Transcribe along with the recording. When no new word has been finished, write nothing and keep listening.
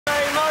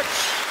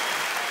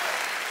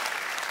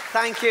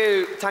Thank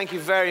you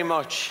very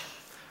much.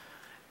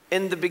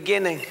 In the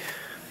beginning,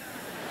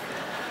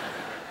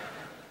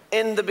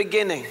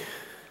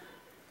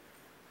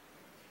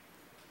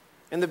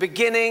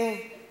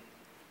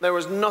 there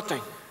was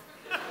nothing.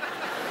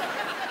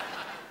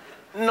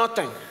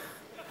 Nothing.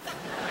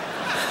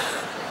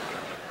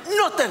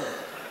 Nothing.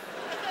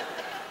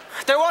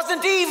 There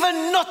wasn't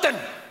even nothing.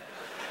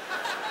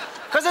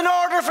 Because in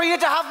order for you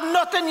to have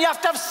nothing, you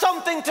have to have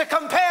something to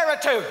compare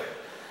it to.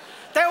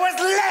 There was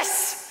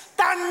less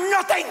than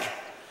nothing.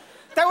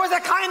 There was a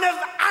kind of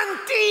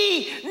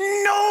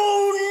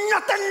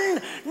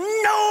nothing,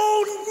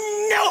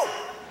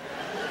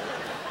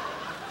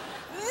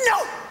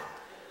 no.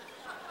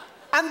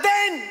 And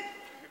then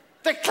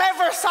the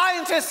clever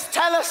scientists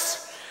tell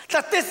us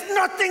that this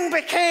nothing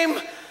became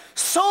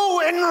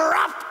so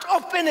enwrapped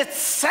up in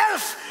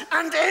itself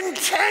and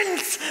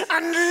intense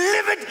and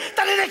livid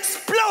that it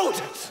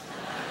exploded.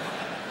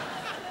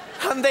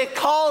 And they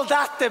call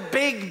that the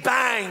Big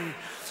Bang,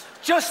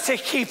 just to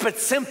keep it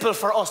simple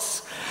for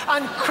us.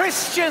 And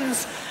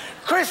Christians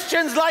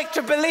like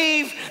to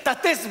believe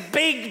that this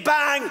Big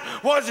Bang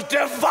was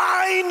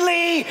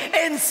divinely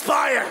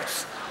inspired.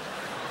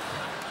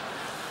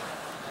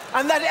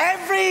 And that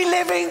every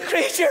living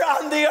creature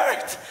on the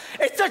earth,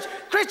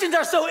 Christians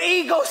are so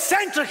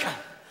egocentric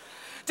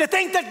to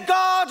think that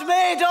God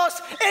made us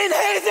in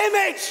his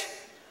image.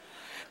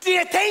 Do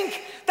you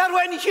think that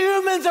when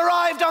humans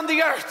arrived on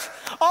the earth,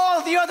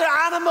 all the other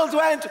animals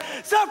went,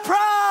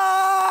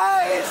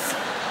 surprise?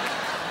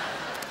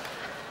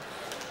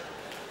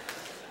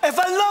 If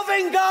a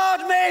loving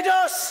God made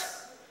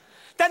us,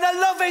 then a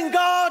loving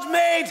God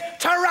made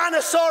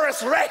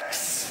Tyrannosaurus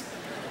Rex.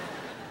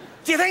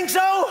 Do you think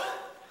so?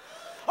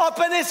 Up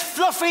in his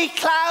fluffy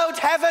cloud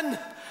heaven,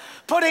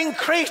 putting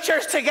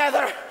creatures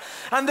together.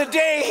 And the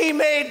day he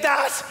made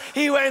that,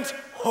 he went,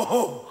 wait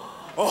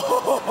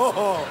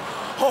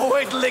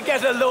till they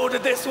get a load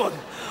of this one.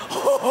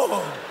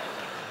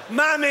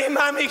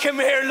 Mammy, come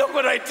here, look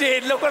what I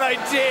did. Look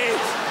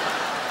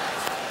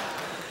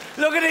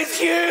at his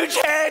huge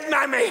head,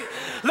 Mammy.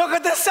 Look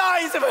at the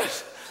size of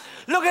it.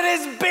 Look at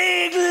his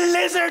big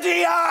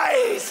lizardy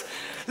eyes.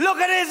 Look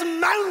at his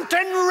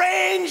mountain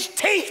range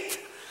teeth.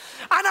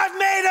 And I've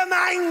made him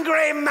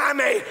angry,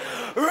 Mammy.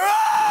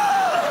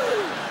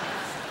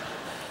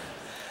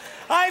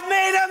 I've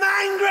made him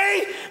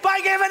angry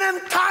by giving him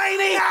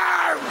tiny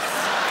arms.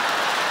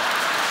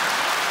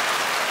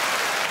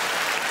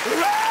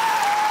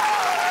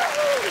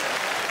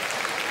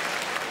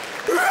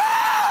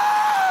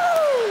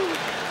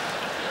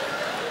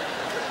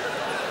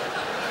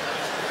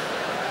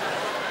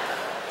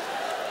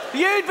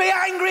 You'd be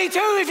angry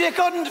too if you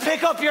couldn't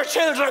pick up your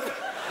children.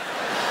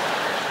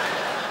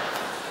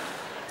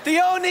 The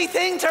only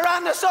thing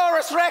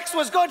Tyrannosaurus Rex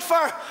was good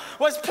for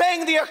was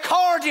playing the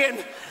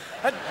accordion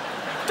at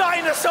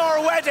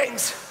dinosaur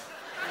weddings.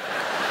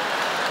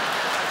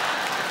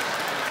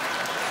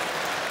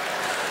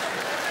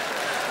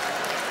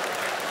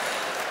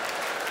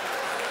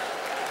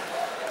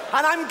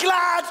 And I'm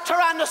glad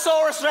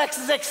Tyrannosaurus Rex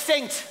is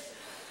extinct,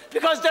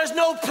 because there's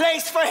no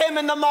place for him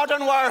in the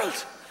modern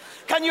world.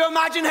 Can you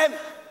imagine him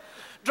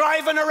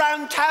driving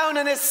around town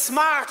in his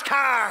smart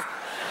car?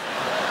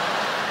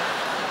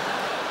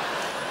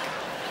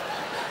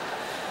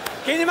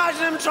 Can you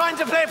imagine him trying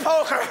to play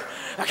poker?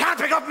 I can't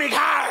pick up my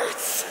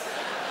cards.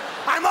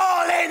 I'm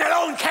all in, I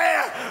don't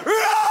care. Roar!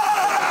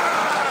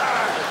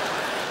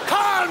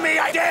 Call me,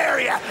 I dare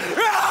you.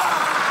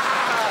 Roar!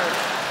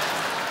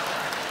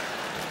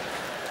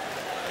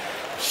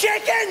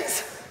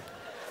 Chickens!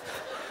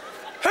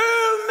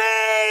 Who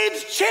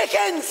made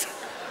chickens?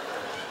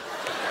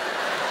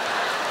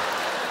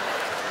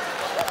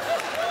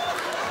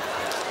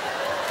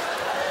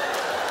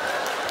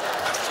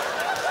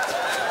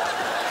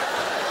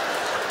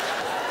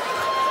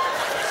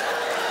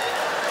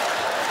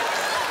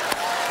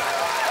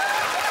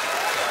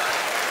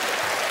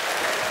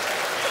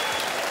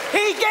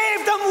 He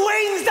gave them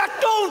wings that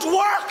don't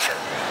work.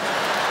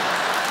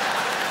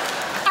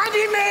 And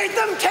he made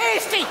them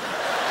tasty.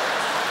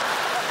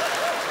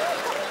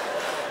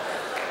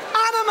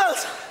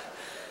 Animals,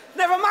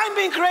 never mind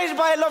being created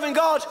by a loving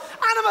God,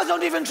 animals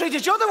don't even treat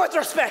each other with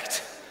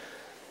respect.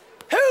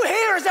 Who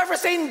here has ever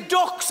seen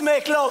ducks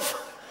make love?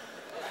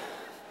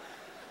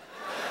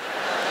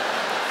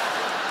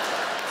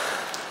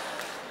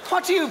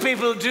 What do you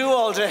people do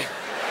all day?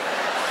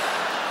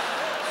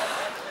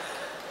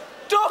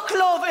 Duck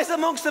love is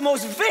amongst the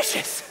most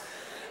vicious,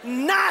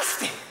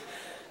 nasty.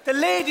 The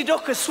lady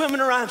duck is swimming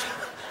around.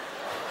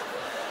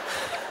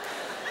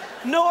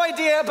 No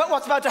idea about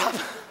what's about to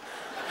happen.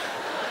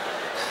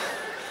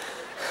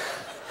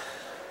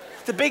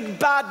 The big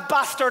bad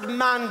bastard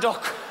man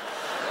duck,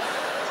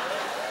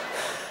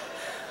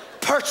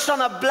 perched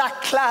on a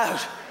black cloud,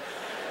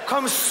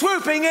 comes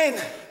swooping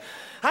in,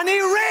 and he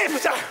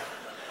rapes her.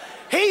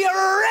 He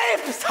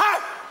rapes her,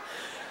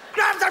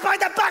 grabs her by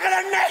the back of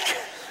the neck,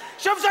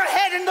 shoves her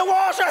head in the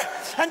water,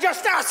 and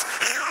just starts.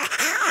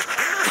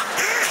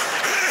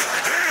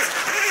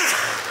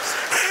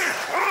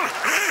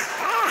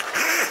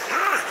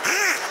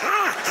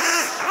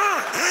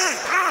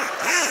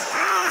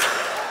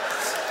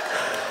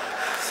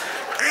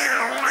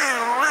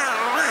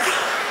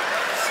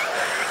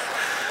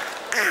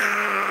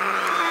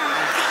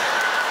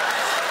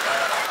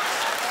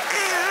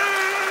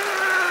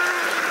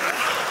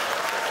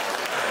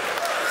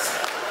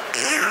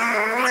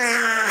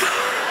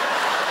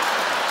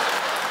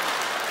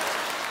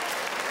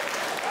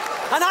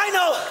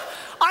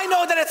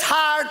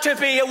 want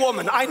to be a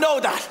woman. I know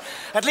that.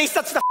 At least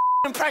that's the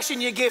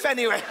impression you give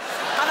anyway.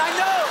 And I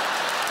know.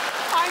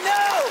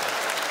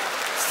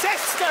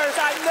 Sisters,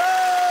 I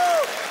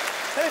know.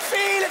 I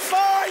feel it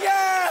for you.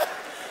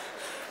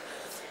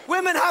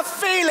 Women have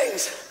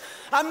feelings.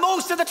 And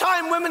most of the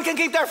time, women can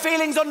keep their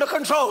feelings under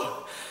control.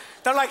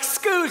 They're like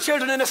school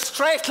children in a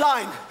straight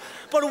line.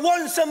 But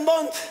once a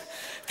month,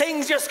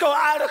 things just go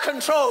out of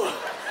control.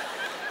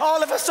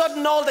 All of a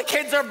sudden, all the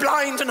kids are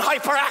blind and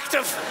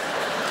hyperactive.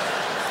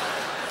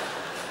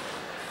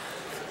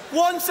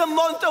 Once a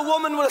month, a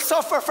woman will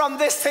suffer from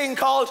this thing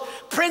called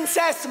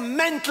princess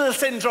mental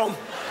syndrome.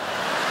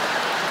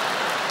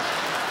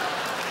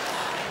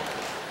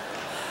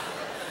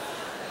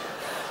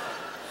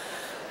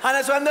 And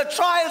it's when the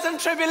trials and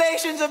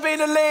tribulations of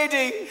being a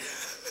lady.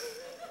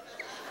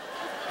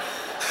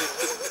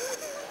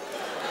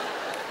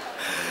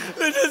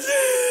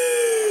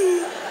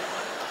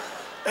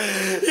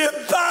 You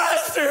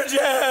bastard,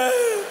 yeah!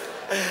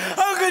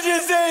 How could you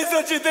say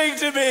such a thing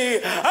to me?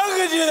 How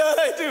could you know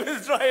I do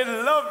is try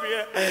and love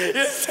you?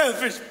 You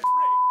selfish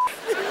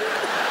prick.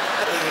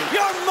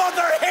 Your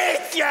mother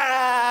hates you!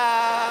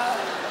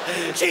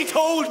 She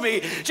told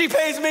me. She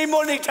pays me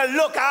money to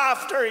look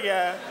after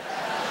you.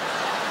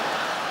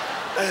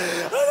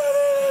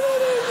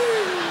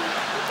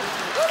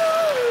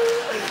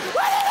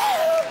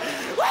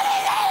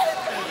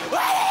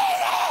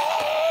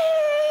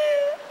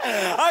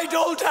 I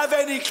don't have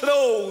any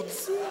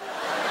clothes.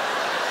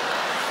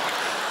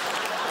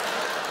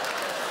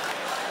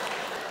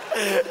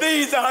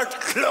 These aren't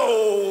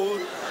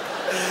clothes.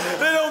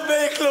 They don't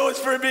make clothes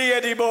for me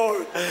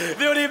anymore.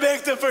 They only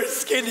make them for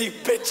skinny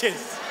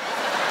bitches.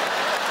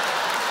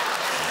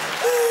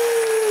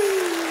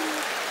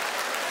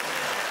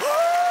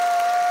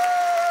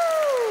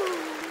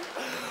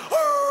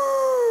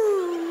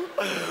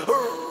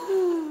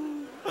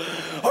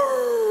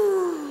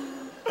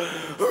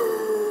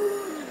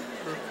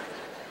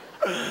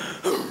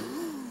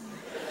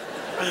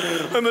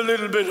 I'm a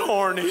little bit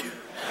horny.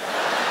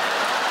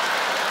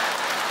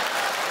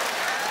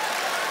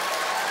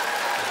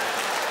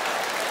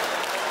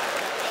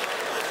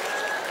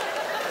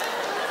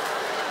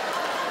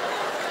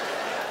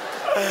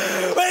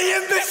 Well,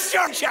 you missed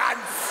your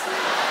chance.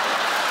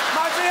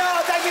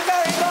 Montreal, thank you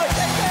very much.